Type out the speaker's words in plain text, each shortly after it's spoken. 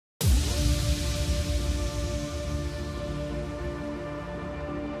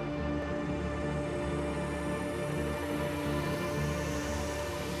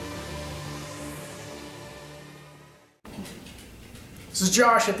This is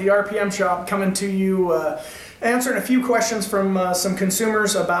Josh at the RPM shop coming to you answering a few questions from some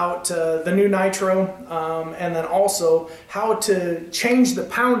consumers about the new Nitro and then also how to change the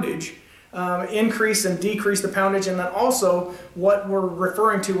poundage, increase and decrease the poundage, and then also what we're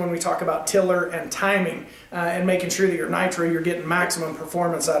referring to when we talk about tiller and timing and making sure that your Nitro, you're getting maximum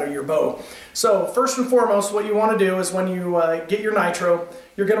performance out of your bow. So first and foremost, what you want to do is when you get your Nitro,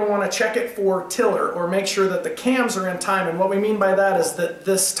 you're going to want to check it for tiller or make sure that the cams are in time. And what we mean by that is that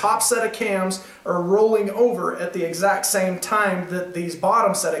this top set of cams are rolling over at the exact same time that these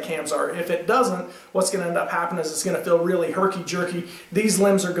bottom set of cams are. If it doesn't, what's going to end up happening is it's going to feel really herky-jerky. These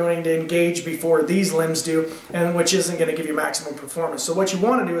limbs are going to engage before these limbs do, and which isn't going to give you maximum performance. So what you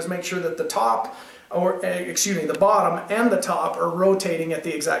want to do is make sure that the top, or excuse me, the bottom and the top are rotating at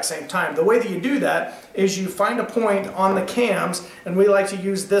the exact same time. The way that you do that is you find a point on the cams, and we like to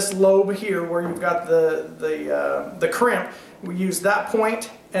use this lobe here where you've got the crimp. We use that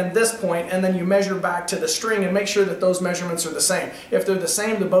point and this point, and then you measure back to the string and make sure that those measurements are the same. If they're the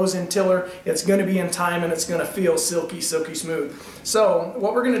same, the bow's in tiller, it's going to be in time, and it's going to feel silky, silky smooth. So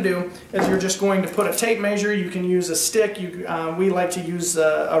what we're going to do is you're just going to put a tape measure. You can use a stick. We like to use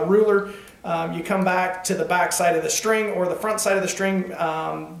a ruler. You come back to the back side of the string or the front side of the string,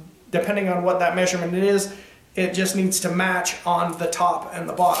 depending on what that measurement is. It just needs to match on the top and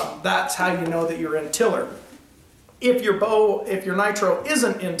the bottom. That's how you know that you're in tiller. If your Nitro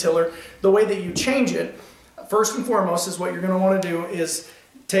isn't in tiller, the way that you change it, first and foremost, is what you're going to want to do is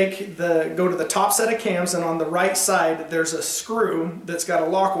go to the top set of cams, and on the right side there's a screw that's got a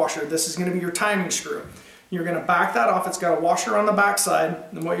lock washer. This is going to be your timing screw. You're going to back that off. It's got a washer on the back side,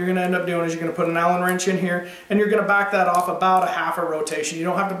 and what you're going to end up doing is you're going to put an Allen wrench in here, and you're going to back that off about a half a rotation. You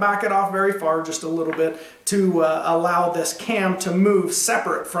don't have to back it off very far, just a little bit, to allow this cam to move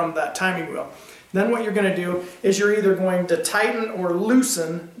separate from that timing wheel. Then what you're going to do is you're either going to tighten or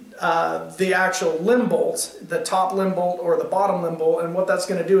loosen the actual limb bolts, the top limb bolt or the bottom limb bolt, and what that's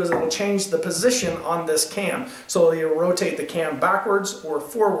going to do is it'll change the position on this cam. So it'll rotate the cam backwards or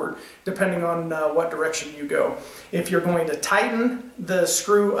forward depending on what direction you go. If you're going to tighten the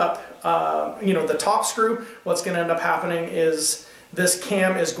screw up, the top screw, what's going to end up happening is this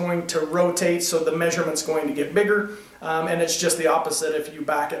cam is going to rotate, so the measurement's going to get bigger, and it's just the opposite if you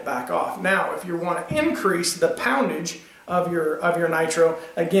back it back off. Now, if you want to increase the poundage of your Nitro,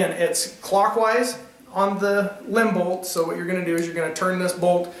 again, it's clockwise on the limb bolt. So what you're going to do is you're going to turn this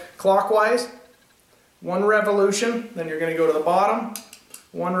bolt clockwise, one revolution, then you're going to go to the bottom,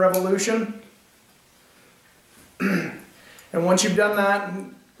 one revolution, and once you've done that,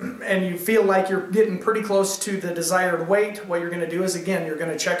 and you feel like you're getting pretty close to the desired weight, what you're going to do is, again, you're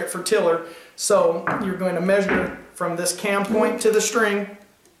going to check it for tiller. So you're going to measure from this cam point to the string.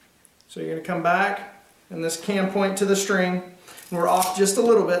 So you're going to come back, and this cam point to the string. And we're off just a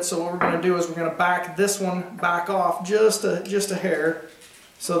little bit, so what we're going to do is we're going to back this one back off just a hair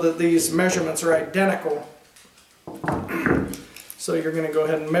so that these measurements are identical. So you're going to go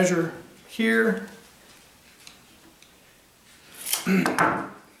ahead and measure here.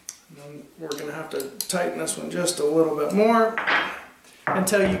 We're going to have to tighten this one just a little bit more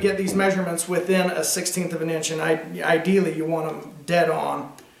until you get these measurements within a 1/16 of an inch, and ideally you want them dead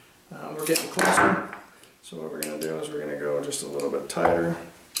on. We're getting closer, so what we're going to do is we're going to go just a little bit tighter.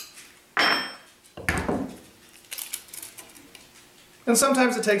 And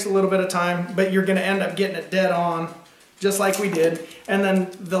sometimes it takes a little bit of time, but you're going to end up getting it dead on, just like we did. And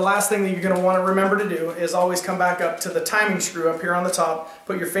then the last thing that you're going to want to remember to do is always come back up to the timing screw up here on the top,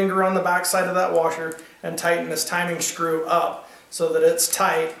 put your finger on the back side of that washer, and tighten this timing screw up so that it's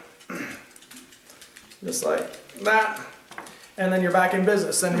tight, just like that. And then you're back in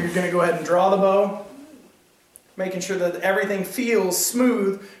business. Then you're going to go ahead and draw the bow, making sure that everything feels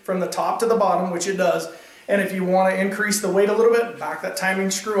smooth from the top to the bottom, which it does. And if you want to increase the weight a little bit, back that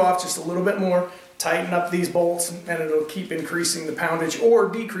timing screw off just a little bit more, tighten up these bolts, and it'll keep increasing the poundage or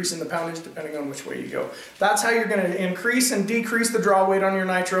decreasing the poundage depending on which way you go. That's how you're going to increase and decrease the draw weight on your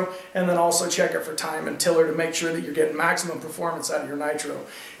Nitro, and then also check it for time and tiller to make sure that you're getting maximum performance out of your Nitro.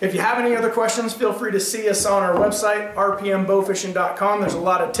 If you have any other questions, feel free to see us on our website, rpmbowfishing.com. There's a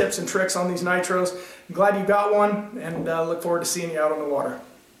lot of tips and tricks on these Nitros. I'm glad you got one, and look forward to seeing you out on the water.